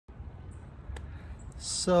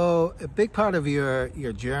So a big part of your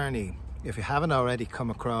journey, if you haven't already come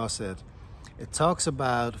across it, it talks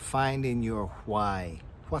about finding your why.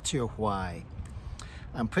 What's your why?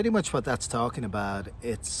 And pretty much what that's talking about,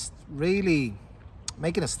 it's really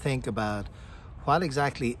making us think about what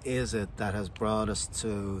exactly is it that has brought us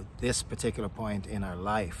to this particular point in our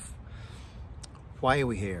life. Why are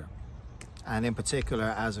we here? And in particular,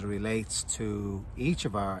 as it relates to each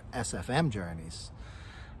of our SFM journeys.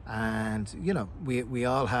 And you know, we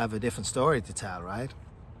all have a different story to tell, right?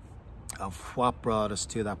 Of what brought us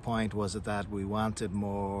to that point. Was it that we wanted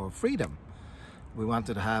more freedom? We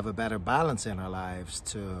wanted to have a better balance in our lives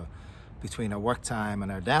between our work time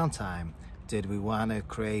and our downtime. Did we want to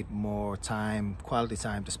create more time, quality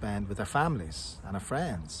time to spend with our families and our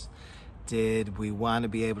friends? Did we want to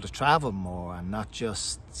be able to travel more and not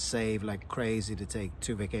just save like crazy to take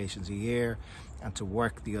 2 vacations a year and to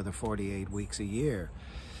work the other 48 weeks a year?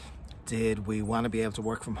 Did we want to be able to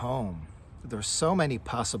work from home? There's so many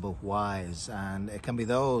possible whys, and it can be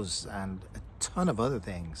those and a ton of other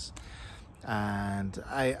things. And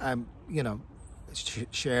I'm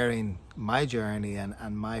sharing my journey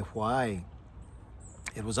and my why.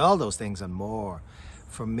 It was all those things and more.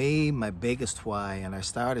 For me, my biggest why, and I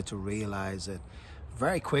started to realize it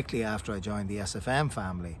very quickly after I joined the SFM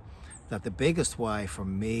family, that the biggest why for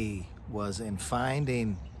me was in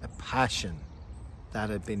finding a passion that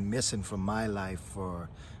had been missing from my life for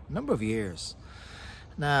a number of years.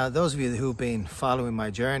 Now, those of you who've been following my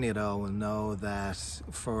journey at all will know that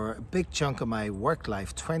for a big chunk of my work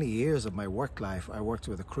life, 20 years of my work life, I worked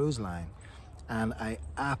with a cruise line, and I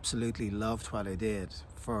absolutely loved what I did.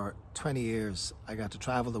 For 20 years, I got to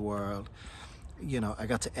travel the world. You know, I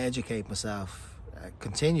got to educate myself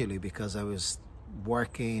continually because I was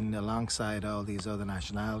working alongside all these other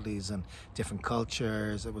nationalities and different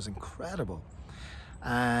cultures. It was incredible.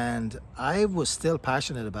 And I was still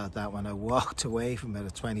passionate about that when I walked away from it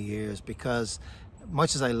at 20 years, because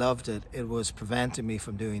much as I loved it, it was preventing me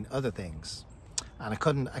from doing other things. And I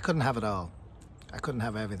couldn't have it all. I couldn't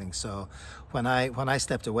have everything. So when I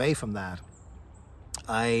stepped away from that,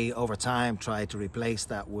 I over time tried to replace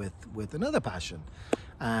that with another passion.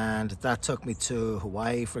 And that took me to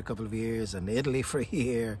Hawaii for a couple of years and Italy for a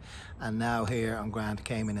year, and now here on Grand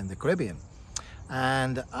Cayman in the Caribbean.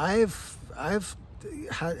 And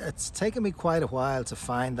it's taken me quite a while to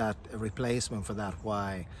find that a replacement for that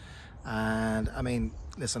why. And I mean,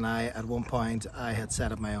 listen, at one point I had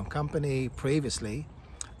set up my own company previously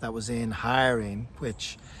that was in hiring,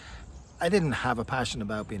 which I didn't have a passion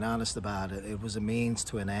about, being honest about it. It was a means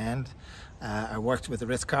to an end. I worked with the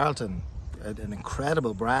Ritz-Carlton, an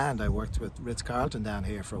incredible brand. I worked with Ritz-Carlton down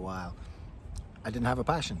here for a while. I didn't have a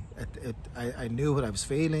passion. I knew what I was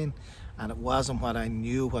feeling, and it wasn't what I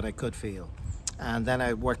knew what I could feel. And then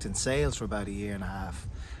I worked in sales for about 1.5 years.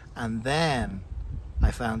 And then I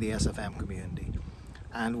found the SFM community.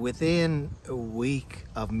 And within a week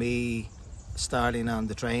of me starting on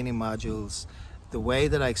the training modules, the way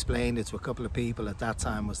that I explained it to a couple of people at that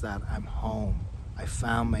time was that I'm home. I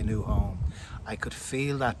found my new home. I could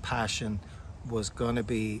feel that passion was going to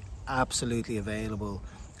be absolutely available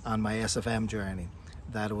on my SFM journey,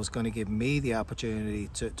 that it was going to give me the opportunity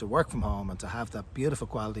to work from home and to have that beautiful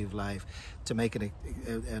quality of life, to make it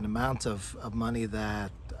an amount of money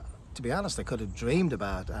that, to be honest, I could have dreamed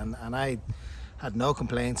about. And I had no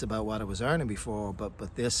complaints about what I was earning before,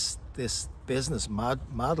 but this business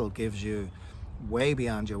model gives you way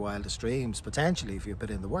beyond your wildest dreams, potentially, if you put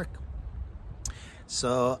in the work.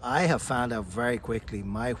 So I have found out very quickly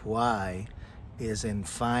my why is in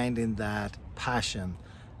finding that passion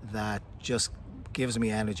that just gives me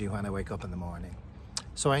energy when I wake up in the morning.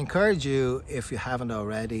 So I encourage you, if you haven't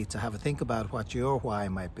already, to have a think about what your why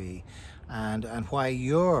might be, and why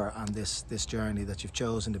you're on this journey that you've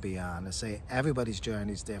chosen to be on. I say everybody's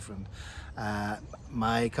journey is different.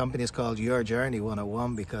 My company is called Your Journey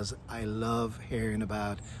 101 because I love hearing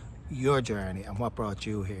about your journey and what brought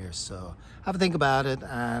you here. So have a think about it,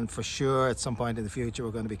 and for sure at some point in the future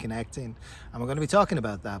we're going to be connecting and we're going to be talking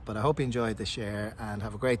about that. But I hope you enjoyed the share, and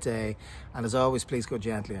have a great day, and as always, please go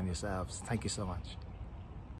gently on yourselves. Thank you so much.